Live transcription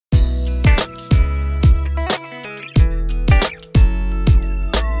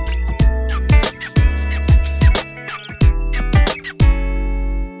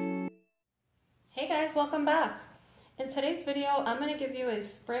welcome back. In today's video, I'm going to give you a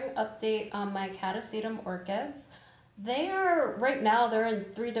spring update on my Catasetum orchids. They are, right now, they're in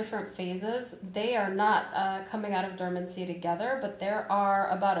 3 different phases. They are not coming out of dormancy together, but there are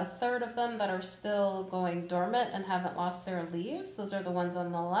about a third of them that are still going dormant and haven't lost their leaves. Those are the ones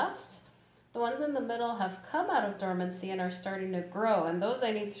on the left. The ones in the middle have come out of dormancy and are starting to grow, and those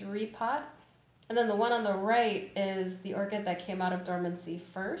I need to repot. And then the one on the right is the orchid that came out of dormancy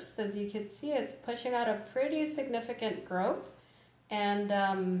first. As you can see, it's pushing out a pretty significant growth. And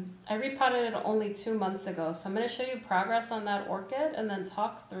I repotted it only 2 months ago. So I'm going to show you progress on that orchid and then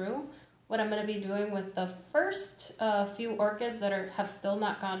talk through what I'm going to be doing with the first few orchids that have still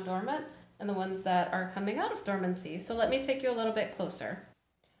not gone dormant and the ones that are coming out of dormancy. So let me take you a little bit closer.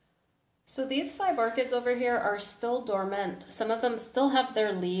 So these 5 orchids over here are still dormant. Some of them still have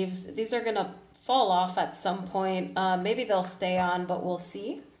their leaves. These are going to fall off at some point. Maybe they'll stay on, but we'll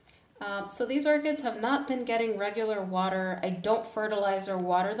see. So these orchids have not been getting regular water. I don't fertilize or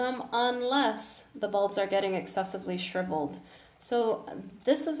water them unless the bulbs are getting excessively shriveled. So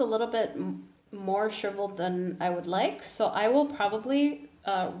this is a little bit more shriveled than I would like. So I will probably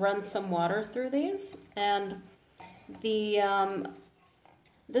run some water through these. And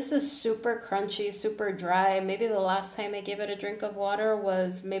this is super crunchy, super dry. Maybe the last time I gave it a drink of water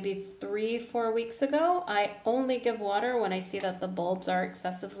was maybe 3-4 weeks ago. I only give water when I see that the bulbs are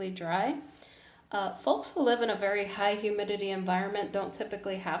excessively dry. Folks who live in a very high humidity environment don't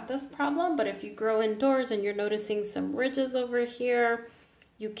typically have this problem, but if you grow indoors and you're noticing some ridges over here,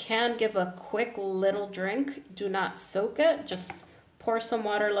 you can give a quick little drink. Do not soak it, just pour some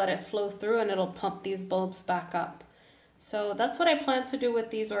water, let it flow through, and it'll pump these bulbs back up. So that's what I plan to do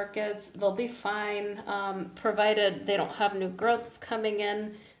with these orchids. They'll be fine, provided they don't have new growths coming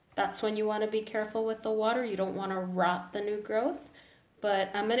in. That's when you want to be careful with the water. You don't want to rot the new growth.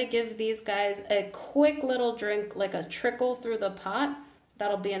 But I'm going to give these guys a quick little drink, like a trickle through the pot.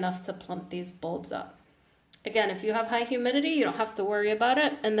 That'll be enough to plump these bulbs up. Again, if you have high humidity, you don't have to worry about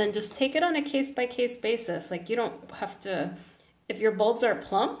it. And then just take it on a case-by-case basis. Like, you don't have to... If your bulbs are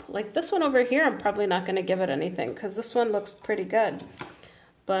plump, like this one over here, I'm probably not going to give it anything because this one looks pretty good.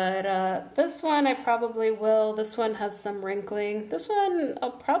 But this one I probably will. This one has some wrinkling. This one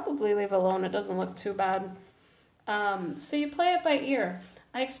I'll probably leave alone. It doesn't look too bad. So you play it by ear.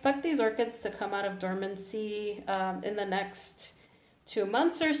 I expect these orchids to come out of dormancy in the next 2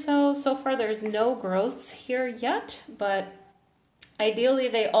 months or so. So far there's no growths here yet, but ideally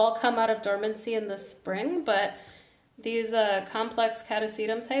they all come out of dormancy in the spring. But these complex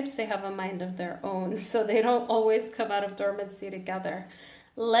Catasetum types, they have a mind of their own, so they don't always come out of dormancy together.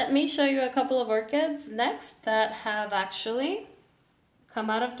 Let me show you a couple of orchids next that have actually come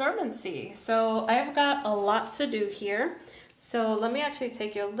out of dormancy. So I've got a lot to do here. So let me actually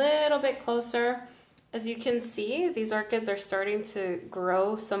take you a little bit closer. As you can see, these orchids are starting to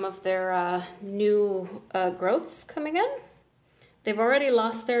grow some of their new growths coming in. They've already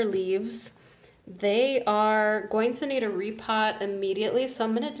lost their leaves. They are going to need a repot immediately, so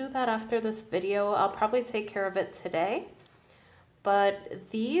I'm going to do that after this video. I'll probably take care of it today, but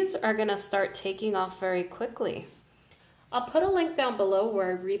these are going to start taking off very quickly. I'll put a link down below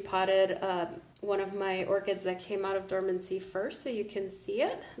where I repotted one of my orchids that came out of dormancy first so you can see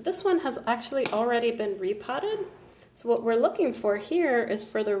it. This one has actually already been repotted. So what we're looking for here is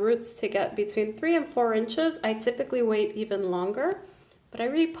for the roots to get between 3 and 4 inches. I typically wait even longer. But I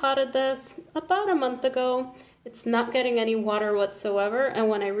repotted this about a month ago. It's not getting any water whatsoever, and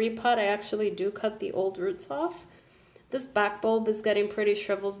when I repot, I actually do cut the old roots off. This back bulb is getting pretty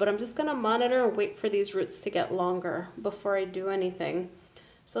shriveled, but I'm just going to monitor and wait for these roots to get longer before I do anything.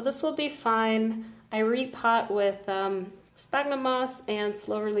 So this will be fine. I repot with sphagnum moss and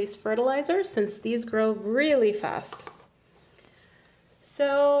slow-release fertilizer since these grow really fast.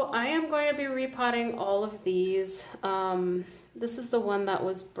 So I am going to be repotting all of these. This is the one that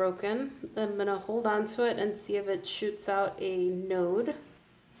was broken. I'm going to hold on to it and see if it shoots out a node,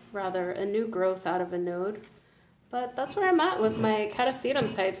 rather a new growth out of a node. But that's where I'm at with my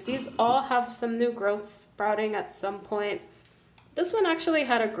Catasetum types. These all have some new growths sprouting at some point. This one actually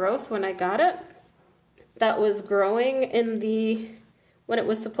had a growth when I got it that was growing when it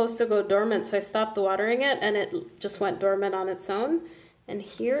was supposed to go dormant, so I stopped watering it and it just went dormant on its own. And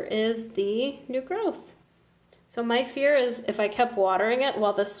here is the new growth. So my fear is if I kept watering it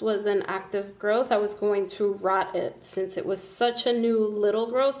while this was in active growth, I was going to rot it since it was such a new little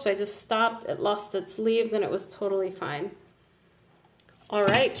growth. So I just stopped, it lost its leaves, and it was totally fine. All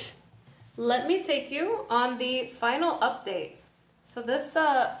right, let me take you on the final update. So this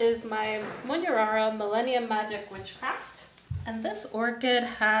is my Monnierara Millennium Magic Witchcraft, and this orchid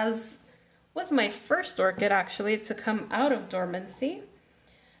has was my first orchid actually to come out of dormancy.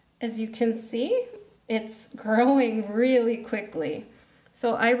 As you can see, it's growing really quickly.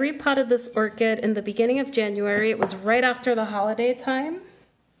 So I repotted this orchid in the beginning of January. It was right after the holiday time.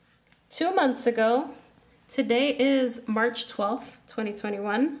 2 months ago, today is March 12th,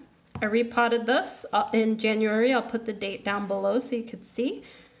 2021. I repotted this in January. I'll put the date down below so you could see.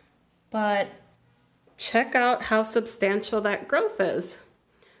 But check out how substantial that growth is.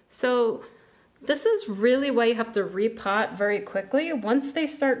 So this is really why you have to repot very quickly. Once they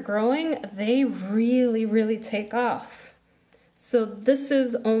start growing, they really take off. So this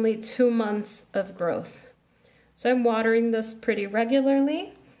is only 2 months of growth. So I'm watering this pretty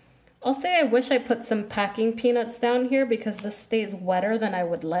regularly. I'll say I wish I put some packing peanuts down here because this stays wetter than I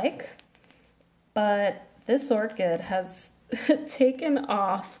would like. But this orchid has taken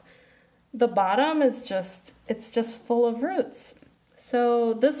off. The bottom is it's just full of roots.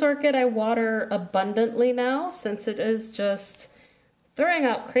 So this orchid I water abundantly now since it is just throwing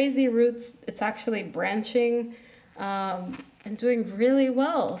out crazy roots. It's actually branching and doing really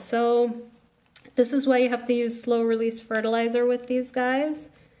well. So this is why you have to use slow release fertilizer with these guys.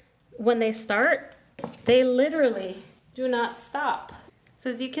 When they start, they literally do not stop. So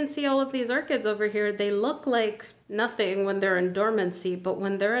as you can see, all of these orchids over here, they look like nothing when they're in dormancy, but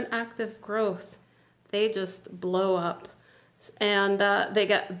when they're in active growth, they just blow up. And they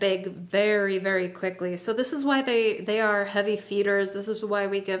get big very quickly. So this is why they are heavy feeders. This is why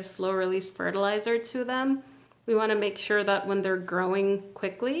we give slow release fertilizer to them. We want to make sure that when they're growing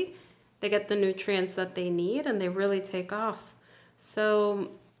quickly, they get the nutrients that they need and they really take off. So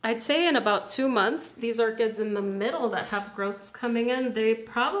I'd say in about 2 months, these orchids in the middle that have growths coming in, they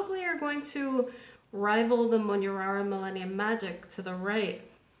probably are going to rival the Monnierara Millennium Magic to the right.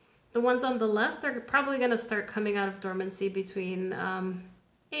 The ones on the left are probably going to start coming out of dormancy between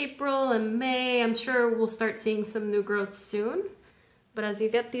April and May. I'm sure we'll start seeing some new growth soon. But as you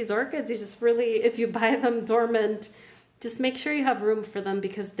get these orchids, you just really, if you buy them dormant, just make sure you have room for them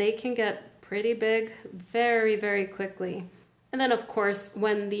because they can get pretty big very quickly. And then of course,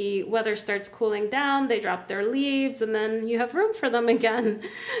 when the weather starts cooling down, they drop their leaves and then you have room for them again.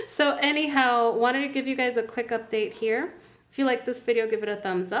 So anyhow, wanted to give you guys a quick update here. If you like this video, give it a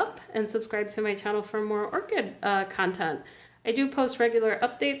thumbs up and subscribe to my channel for more orchid content. I do post regular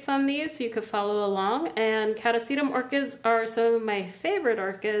updates on these so you could follow along, and Catasetum orchids are some of my favorite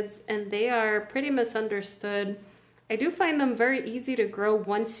orchids and they are pretty misunderstood. I do find them very easy to grow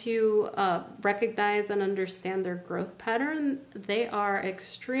once you recognize and understand their growth pattern. They are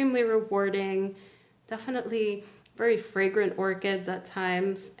extremely rewarding, definitely very fragrant orchids at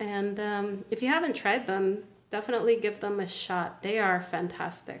times, and if you haven't tried them, definitely give them a shot. They are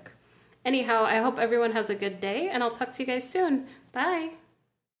fantastic. Anyhow, I hope everyone has a good day, and I'll talk to you guys soon. Bye!